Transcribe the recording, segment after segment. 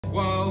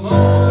While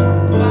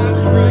on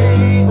life's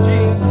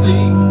raging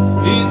sea,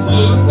 it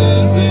looked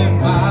as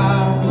if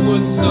I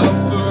would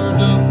suffer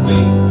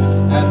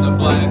defeat. At the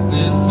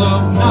blackness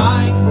of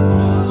night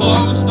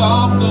closed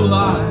off the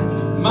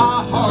light,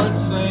 my heart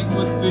sank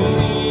with fear.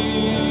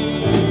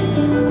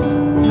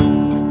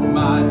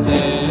 My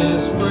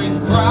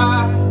desperate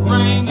cry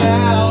rang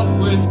out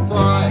with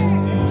fright.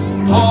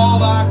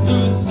 All I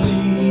could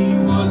see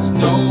was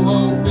no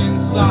hope in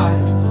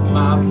sight.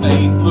 My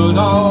faith but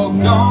all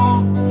gone.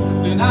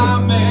 Then I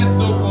met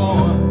the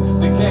one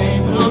that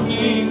came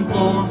looking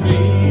for me.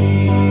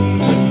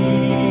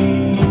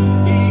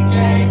 He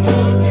came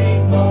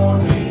looking for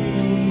me.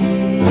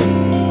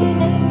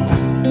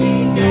 He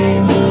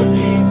came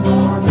looking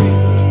for me.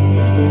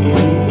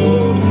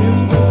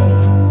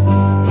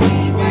 He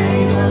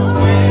made a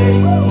way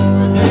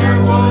where there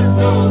was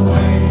no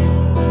way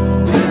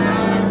that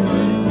I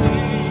could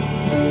see.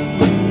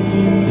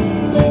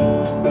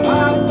 I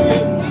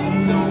drifted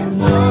so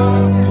far.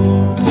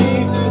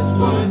 Jesus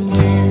was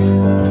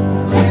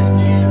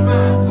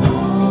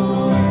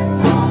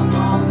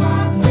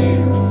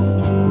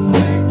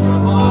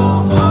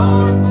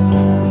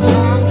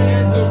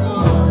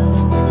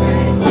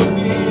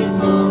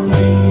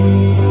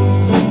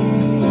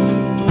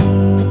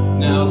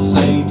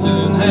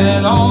Satan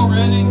had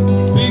already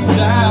picked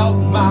out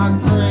my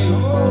grave,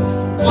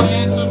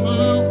 planned to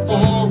move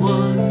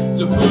forward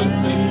to put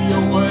me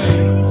away.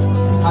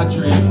 I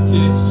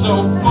drifted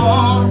so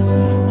far,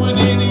 would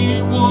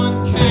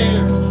anyone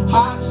care?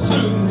 I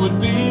soon would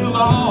be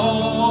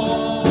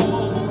lost.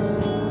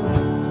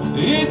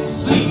 It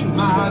seemed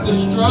my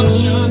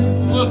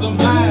destruction was a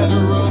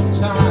matter of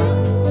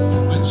time,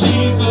 but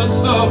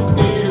Jesus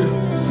appeared,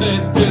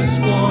 said, "This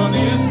one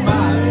is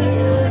mine."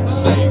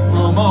 Safe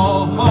from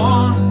all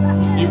harm,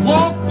 he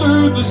walked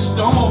through the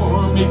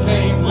storm. He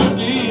came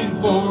looking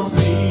for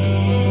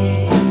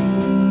me.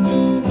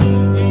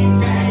 He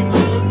came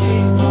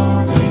looking for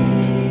me.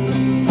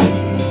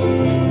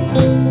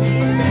 He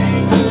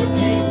came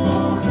looking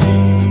for me.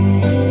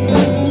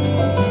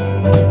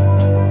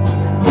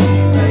 He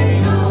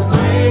made a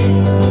way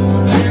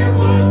when there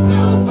was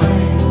no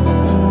way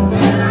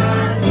that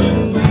I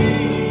could see.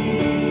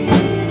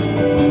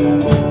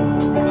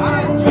 I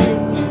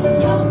drifted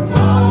so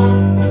far.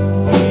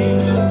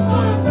 Jesus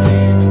was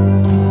there,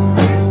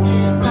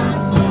 rescued my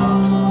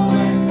soul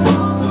and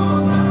calmed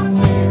all my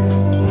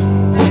fears.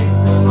 Safe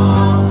from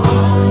all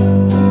harm,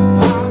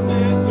 I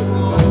met the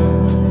one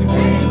that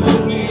came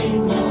looking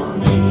for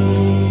me.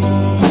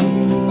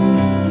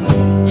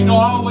 You know, I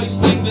always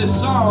sing this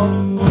song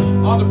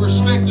on the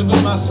perspective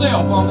of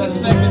myself on that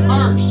second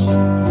verse.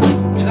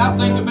 And I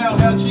think about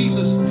how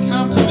Jesus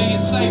come to me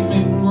and saved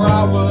me where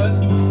I was.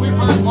 We've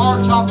heard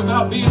Mark talk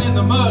about being in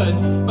the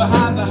mud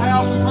behind the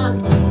house. We've heard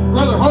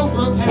Brother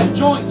Holbrook had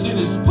joints in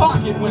his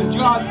pocket when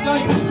God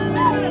saved him.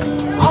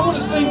 I want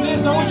to sing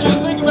this. I want you to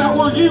think about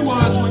where you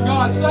was when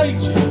God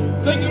saved you.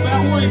 Think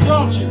about where he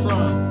brought you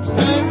from.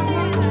 Okay?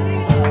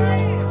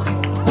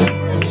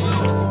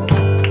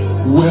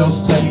 Well,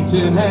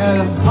 Satan had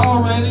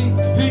already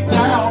picked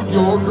out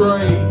your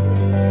grave,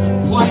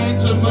 planned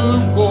to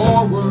move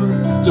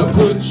forward to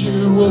put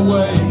you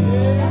away.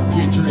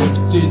 You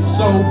drifted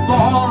so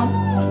far,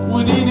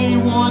 would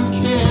anyone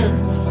care?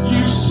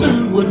 You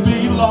soon would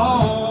be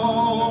lost.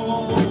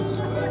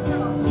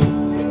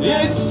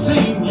 It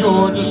seemed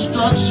your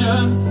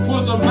destruction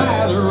was a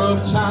matter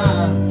of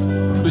time,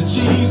 but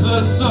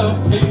Jesus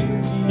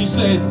appeared. He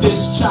said,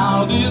 "This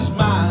child is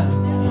mine."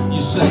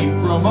 You're safe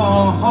from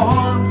all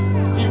harm.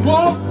 He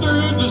walked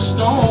through the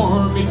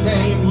storm. He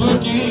came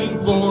looking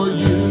for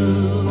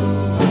you.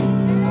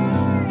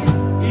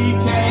 He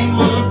came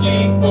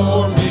looking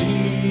for me.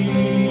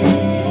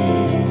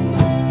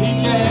 He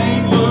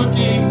came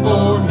looking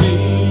for me.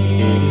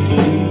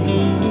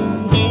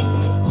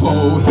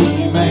 Oh, he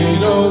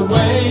made a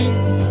way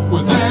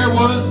where there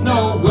was no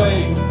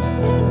way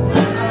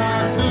that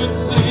I could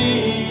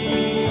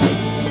see.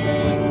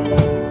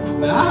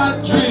 I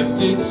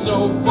drifted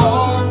so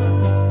far,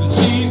 but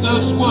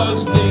Jesus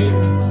was near.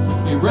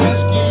 He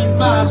rescued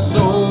my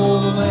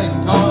soul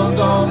and calmed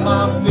all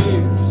my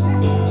fears.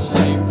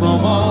 Safe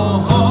from all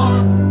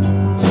harm,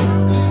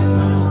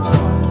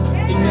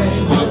 he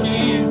came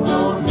looking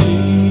for me.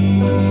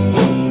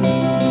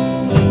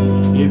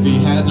 If he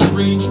had to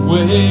reach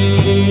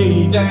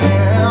way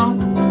down,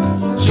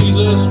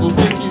 Jesus will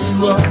pick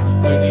you up.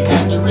 If he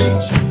had to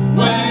reach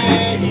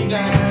way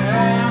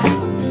down,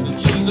 then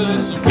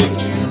Jesus will pick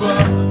you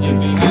up. If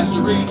he has to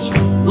reach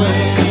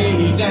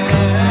way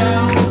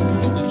down,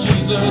 then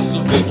Jesus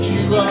will pick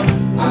you up.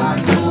 I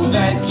know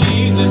that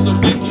Jesus will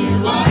pick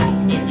you up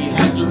if he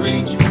has to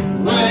reach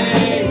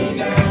way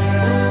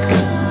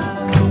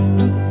down.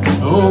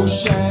 Oh,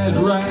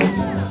 Shadrach,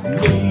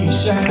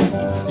 Meshach,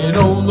 and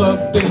old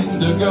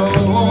Abednego,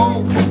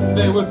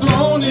 they were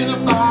thrown in a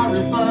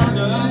fiery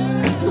furnace.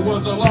 It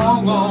was a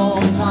long,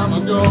 long time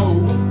ago,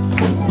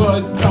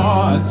 but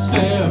God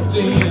stepped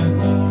in.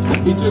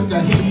 He took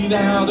the heat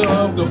out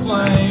of the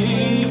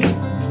flame.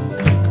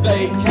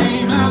 They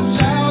came out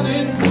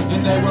shouting and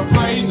and they were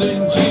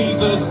praising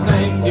Jesus'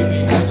 name. If he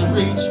has to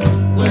reach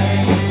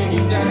way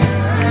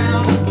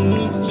down,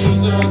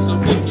 Jesus will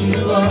pick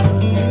you up.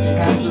 If he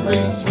has to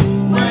reach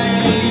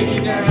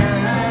way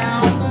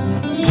down,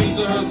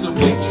 Jesus will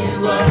pick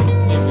you up.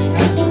 If he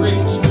has to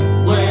reach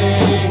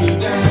way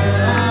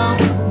down,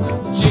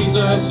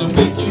 Jesus will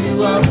pick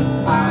you up.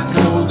 I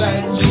know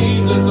that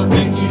Jesus will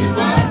pick you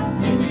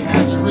up if he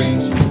has to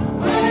reach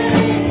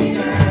way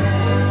down.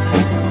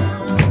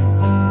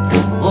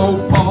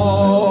 Oh,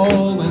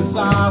 Paul and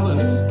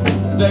Silas,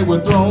 they were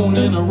thrown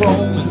in a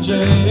Roman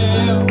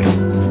jail.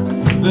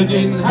 They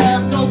didn't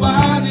have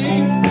nobody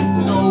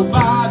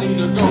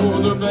to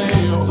go to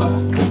bail.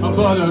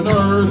 But an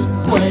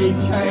earthquake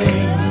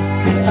came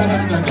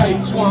and the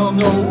gates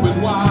swung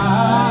open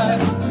wide.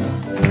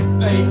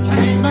 They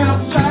came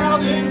out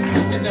shouting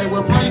and they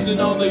were praising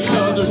on the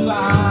other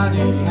side.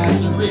 And he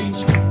has to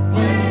reach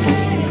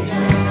way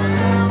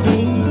down.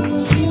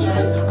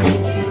 Jesus will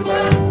pick you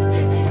up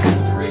if he has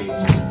to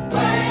reach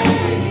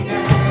way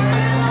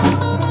down.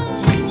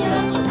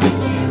 Jesus will pick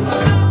you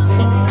up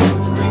if he has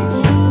to reach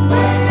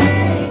way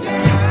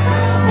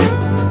down.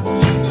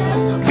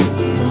 Jesus will pick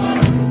you up.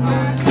 I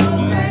know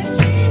that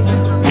Jesus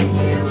will pick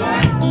you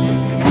up if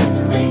he has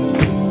to reach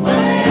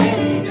way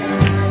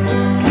down.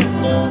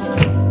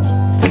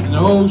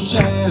 No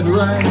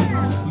Shadrach,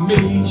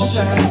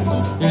 Meshach,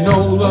 and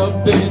old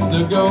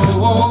Abednego,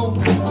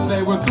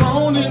 they were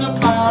thrown in a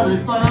fiery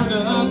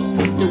furnace.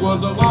 It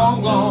was a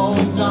long, long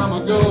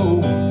time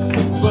ago,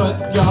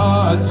 but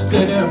God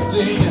stepped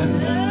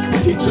in.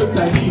 He took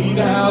the heat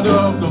out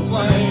of the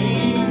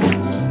flame.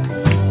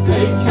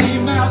 They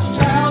came out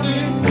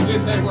shouting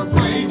and they were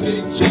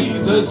praising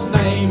Jesus'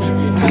 name. If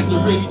he has to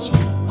reach